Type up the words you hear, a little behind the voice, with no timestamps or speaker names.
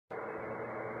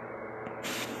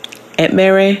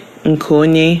Ekpere nke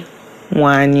onye nwe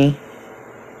anyị.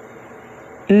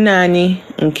 Nna anyị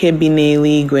nke bi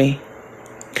n'eluigwe,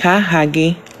 ka aha gị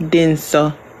dị nsọ,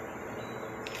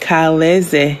 ka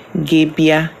alaeze gị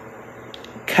bịa,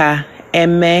 ka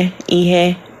emee ihe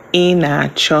ị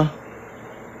na-achọ,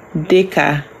 dị ka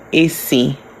esi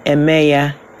eme ya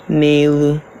n'elu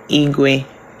igwe,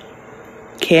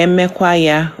 ka emekwa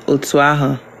ya otu ahụ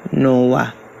n'ụwa.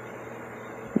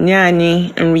 Nye anyị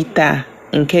nri taa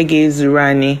nke ga-ezuru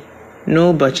anyị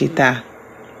n'ụbọchị taa.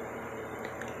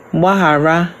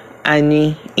 Gbaghara anyị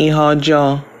ihe ọjọọ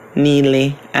niile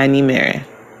anyị mere,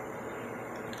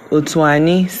 otu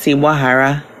anyị si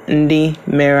gbaghara ndị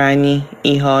mere anyị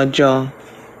ihe ọjọọ.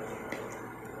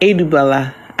 Edubala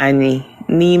anyị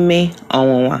n'ime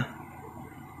ọnwụnwa,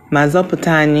 ma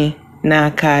zọpụta anyị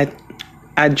n'aka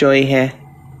ajọ ihe,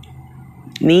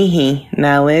 n'ihi na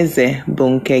alaeze bụ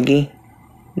nke gị,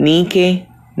 n'ike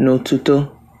na otuto,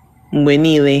 mgbe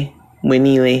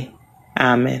niile.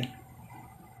 Amen.